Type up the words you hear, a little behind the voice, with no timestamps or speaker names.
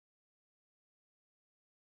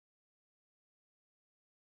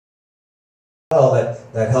well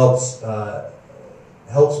that helps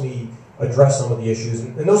me address some of the issues,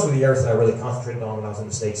 and those were the areas that I really concentrated on when I was in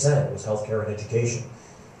the state senate. It was healthcare and education,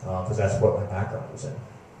 because that's what my background was in.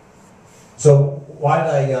 So why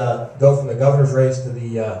did I go from the governor's race to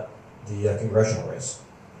the congressional race?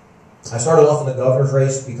 I started off in the governor's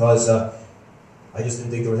race because I just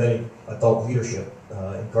didn't think there was any adult leadership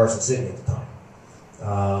in Carson City at the time.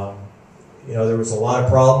 You know, there was a lot of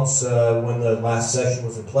problems when the last session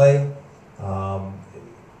was in play.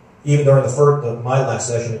 Even during my last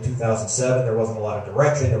session in 2007, there wasn't a lot of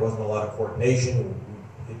direction, there wasn't a lot of coordination.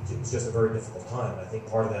 It was just a very difficult time. I think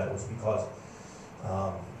part of that was because,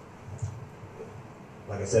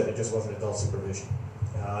 like I said, it just wasn't adult supervision.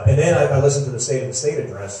 And then I listened to the State of the State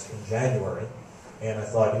address in January, and I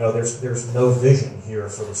thought, you know, there's no vision here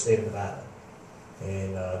for the state of Nevada.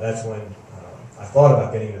 And that's when I thought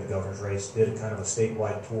about getting into the governor's race, did a kind of a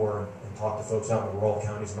statewide tour and talked to folks out in the rural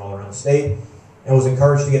counties and all around the state, and was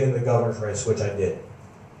encouraged to get into the governor's race, which I did.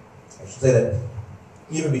 I should say that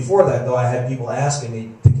even before that, though, I had people asking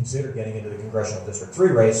me to consider getting into the Congressional District 3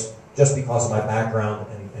 race just because of my background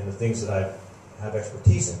and the things that I have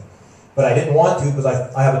expertise in. But I didn't want to because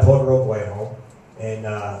I have a 12-year-old boy at home, and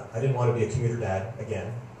I didn't want to be a commuter dad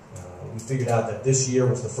again. We figured out that this year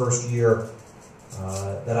was the first year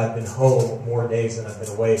that I've been home more days than I've been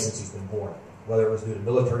away since he's been born, whether it was due to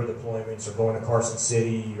military deployments or going to Carson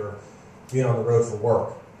City or being on the road for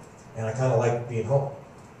work. And I kind of like being home.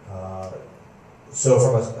 So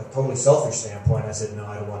from a totally selfish standpoint, I said, no,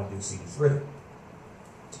 I don't want to do CD3.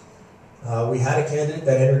 We had a candidate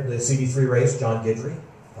that entered the CD3 race, John Guidry,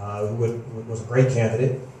 who was a great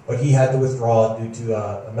candidate, but he had to withdraw due to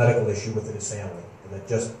a medical issue within his family that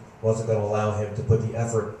just wasn't going to allow him to put the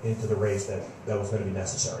effort into the race that was going to be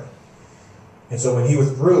necessary. And so when he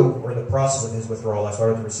withdrew, or in the process of his withdrawal, I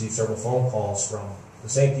started to receive several phone calls from the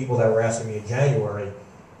same people that were asking me in January,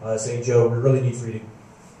 saying, Joe, we really need for you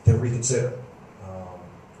to reconsider.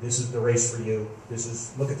 This is the race for you.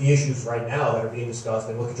 Look at the issues right now that are being discussed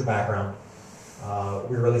and look at your background.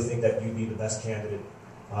 We really think that you'd be the best candidate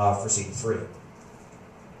for CD3.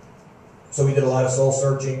 So we did a lot of soul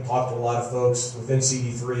searching, talked to a lot of folks within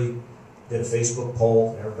CD3, did a Facebook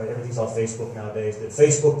poll. Everything's on Facebook nowadays. Did a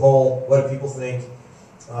Facebook poll. What do people think?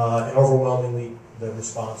 And overwhelmingly, the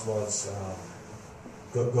response was,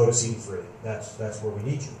 go to CD3. That's where we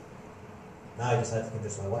need you. Now I just had to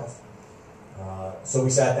convince my wife. So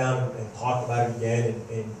we sat down and talked about it again,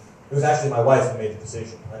 and it was actually my wife who made the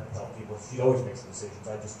decision. I tell people she always makes the decisions.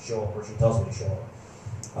 I just show up where she tells me to show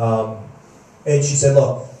up. And she said,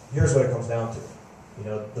 look, here's what it comes down to. You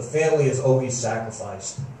know, the family is always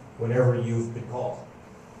sacrificed whenever you've been called.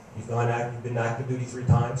 You've been active duty 3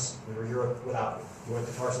 times. We were here without you. You went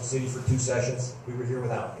to Carson City for 2 sessions. We were here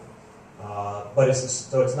without you. But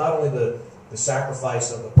so it's not only the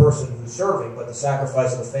sacrifice of the person who's serving, but the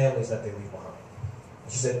sacrifice of the families that they leave behind.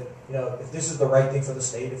 And she said, you know, if this is the right thing for the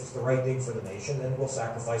state, if it's the right thing for the nation, then we'll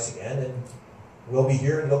sacrifice again, and we'll be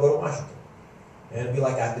here, and you'll go to Washington. And it'll be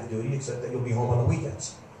like active duty, except that you'll be home on the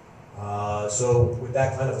weekends. So with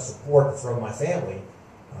that kind of a support from my family,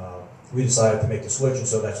 we decided to make the switch, and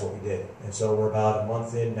so that's what we did. And so we're about a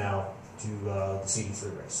month in now to the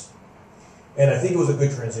CD3 race. And I think it was a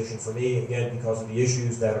good transition for me, again, because of the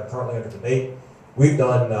issues that are currently under debate. We've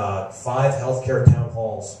done 5 healthcare town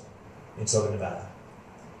halls in Southern Nevada.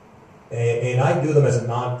 And I do them as a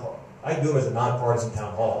nonpartisan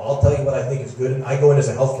town hall. I'll tell you what I think is good. I go in as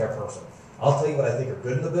a healthcare person. I'll tell you what I think are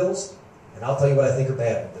good in the bills, and I'll tell you what I think are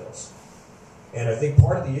bad in the bills. And I think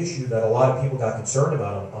part of the issue that a lot of people got concerned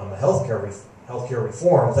about on the healthcare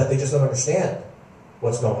reform is that they just don't understand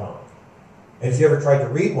what's going on. And if you ever tried to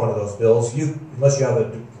read one of those bills, unless you have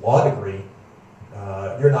a law degree,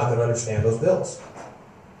 you're not going to understand those bills.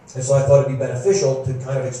 And so I thought it'd be beneficial to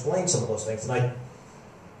kind of explain some of those things. And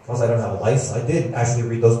because I don't have a life, I did actually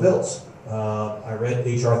read those bills. I read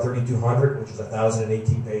H.R. 3200, which is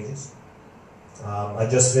 1,018 pages. I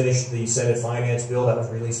just finished the Senate Finance Bill that was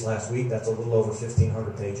released last week. That's a little over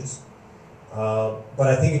 1,500 pages. But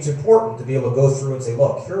I think it's important to be able to go through and say,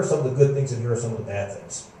 look, here are some of the good things and here are some of the bad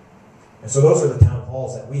things. And so those are the town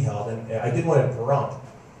halls that we held. And I did one in Pahrump.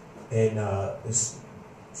 And this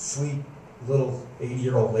sweet little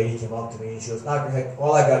 80-year-old lady came up to me and she goes, Dr. Heck,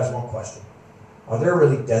 all I got is one question. Are there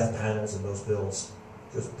really death panels in those bills?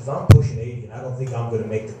 Because I'm pushing 80 and I don't think I'm going to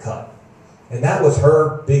make the cut. And that was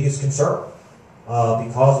her biggest concern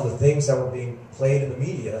because of the things that were being played in the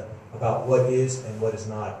media about what is and what is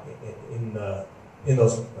not in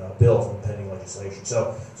those bills and pending legislation.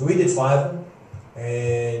 So we did 5 of them,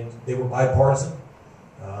 and they were bipartisan.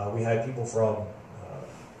 We had people from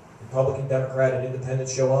Republican, Democrat, and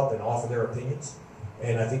Independents show up and offer their opinions,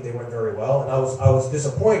 and I think they went very well. And I was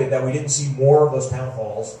disappointed that we didn't see more of those town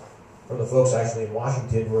halls from the folks actually in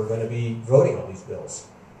Washington who are going to be voting on these bills.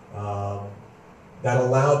 That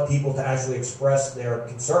allowed people to actually express their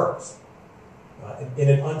concerns in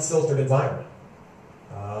an unfiltered environment.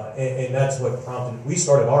 And that's what prompted, we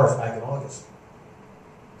started ours back in August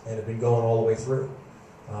and have been going all the way through.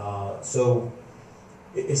 So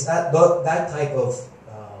it's that type of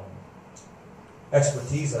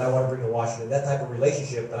expertise that I want to bring to Washington, that type of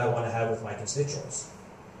relationship that I want to have with my constituents.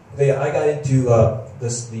 I got into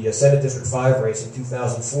the Senate District 5 race in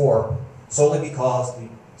 2004 solely because the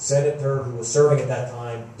senator who was serving at that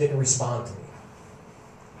time didn't respond to me.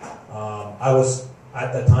 I was,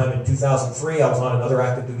 at that time in 2003, I was on another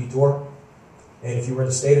active duty tour. And if you were in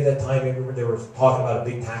the state at that time, remember they were talking about a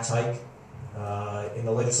big tax hike in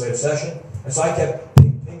the legislative session. And so I kept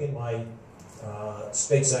pinging my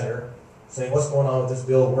state senator, saying, what's going on with this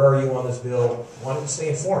bill? Where are you on this bill? Wanted to stay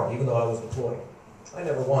informed, even though I was deployed. I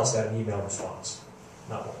never once got an email response.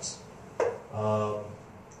 Not once.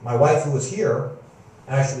 My wife, who was here,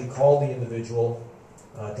 actually called the individual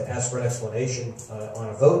to ask for an explanation on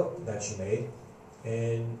a vote that she made.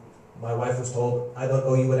 And my wife was told, I don't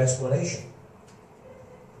owe you an explanation.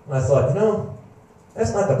 And I thought,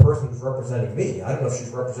 that's not the person who's representing me. I don't know if she's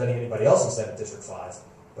representing anybody else in Senate District 5,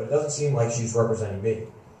 but it doesn't seem like she's representing me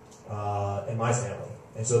and my family.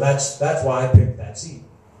 And so that's why I picked that seat,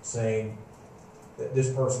 saying that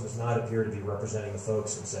this person does not appear to be representing the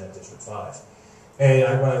folks in Senate District 5.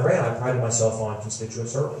 And when I ran, I prided myself on constituent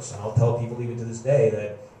service. And I'll tell people even to this day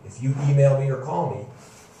that if you email me or call me,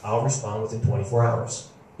 I'll respond within 24 hours.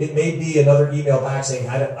 It may be another email back saying,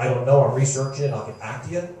 I don't know, I'm researching it, I'll get back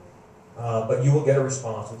to you. But you will get a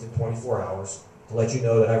response within 24 hours to let you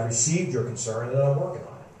know that I've received your concern and that I'm working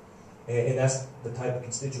on it. And that's the type of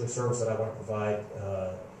constituent service that I want to provide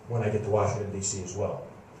when I get to Washington, D.C. as well.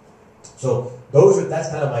 So that's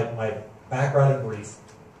kind of my background in brief,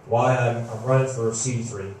 why I'm running for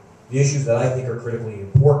CD3, the issues that I think are critically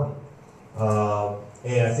important.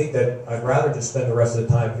 And I think that I'd rather just spend the rest of the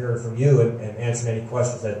time hearing from you and answering any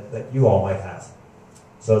questions that you all might have.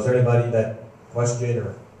 So is there anybody that question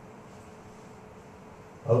or...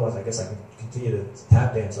 Otherwise, I guess I can continue to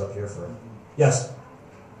tap dance up here for... Yes?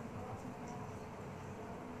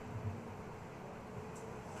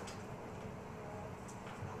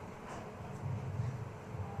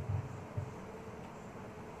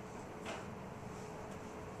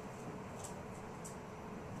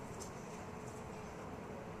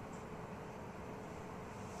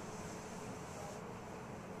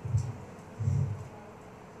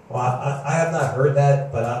 Well, I have not heard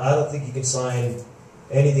that, but I don't think you can sign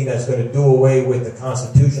anything that's going to do away with the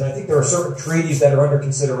Constitution. I think there are certain treaties that are under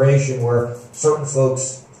consideration where certain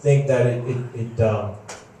folks think that it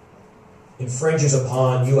infringes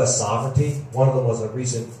upon U.S. sovereignty. One of them was a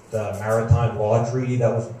recent maritime law treaty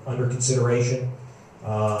that was under consideration.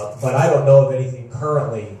 But I don't know of anything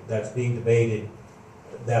currently that's being debated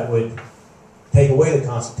that would take away the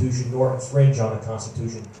Constitution nor infringe on the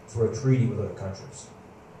Constitution through a treaty with other countries.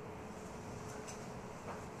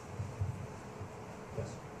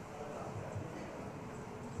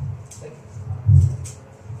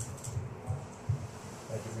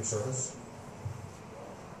 Service.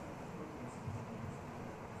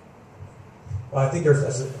 Well, I think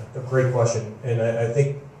that's a great question, and I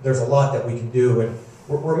think there's a lot that we can do, and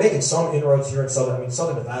we're making some inroads here in Southern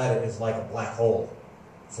Nevada is like a black hole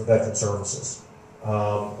for veteran services.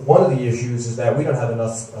 One of the issues is that we don't have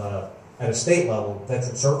enough, at a state level,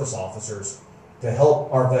 veteran service officers to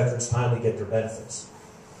help our veterans timely get their benefits.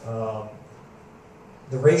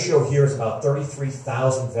 The ratio here is about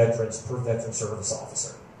 33,000 veterans per veteran service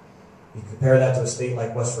officer. You compare that to a state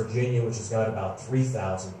like West Virginia, which has got about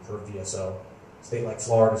 3,000 per VSO. A state like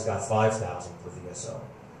Florida's got 5,000 per VSO.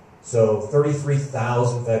 So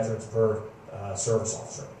 33,000 veterans per service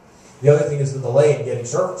officer. The other thing is the delay in getting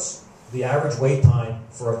service. The average wait time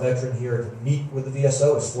for a veteran here to meet with the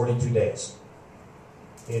VSO is 42 days.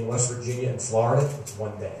 In West Virginia and Florida, it's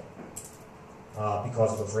 1 day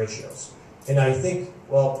because of those ratios. And I think,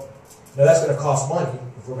 well, that's going to cost money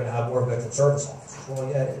if we're going to have more veteran service officers. Well,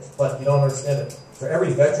 yeah, it is. But you don't understand that for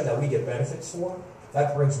every veteran that we get benefits for,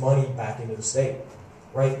 that brings money back into the state.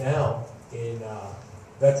 Right now, in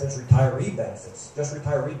veterans retiree benefits, just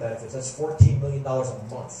retiree benefits, that's $14 million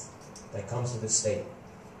a month that comes to this state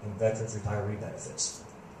in veterans retiree benefits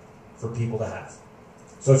for people to have.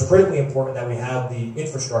 So it's critically important that we have the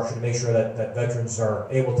infrastructure to make sure that veterans are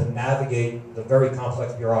able to navigate the very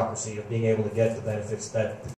complex bureaucracy of being able to get the benefits that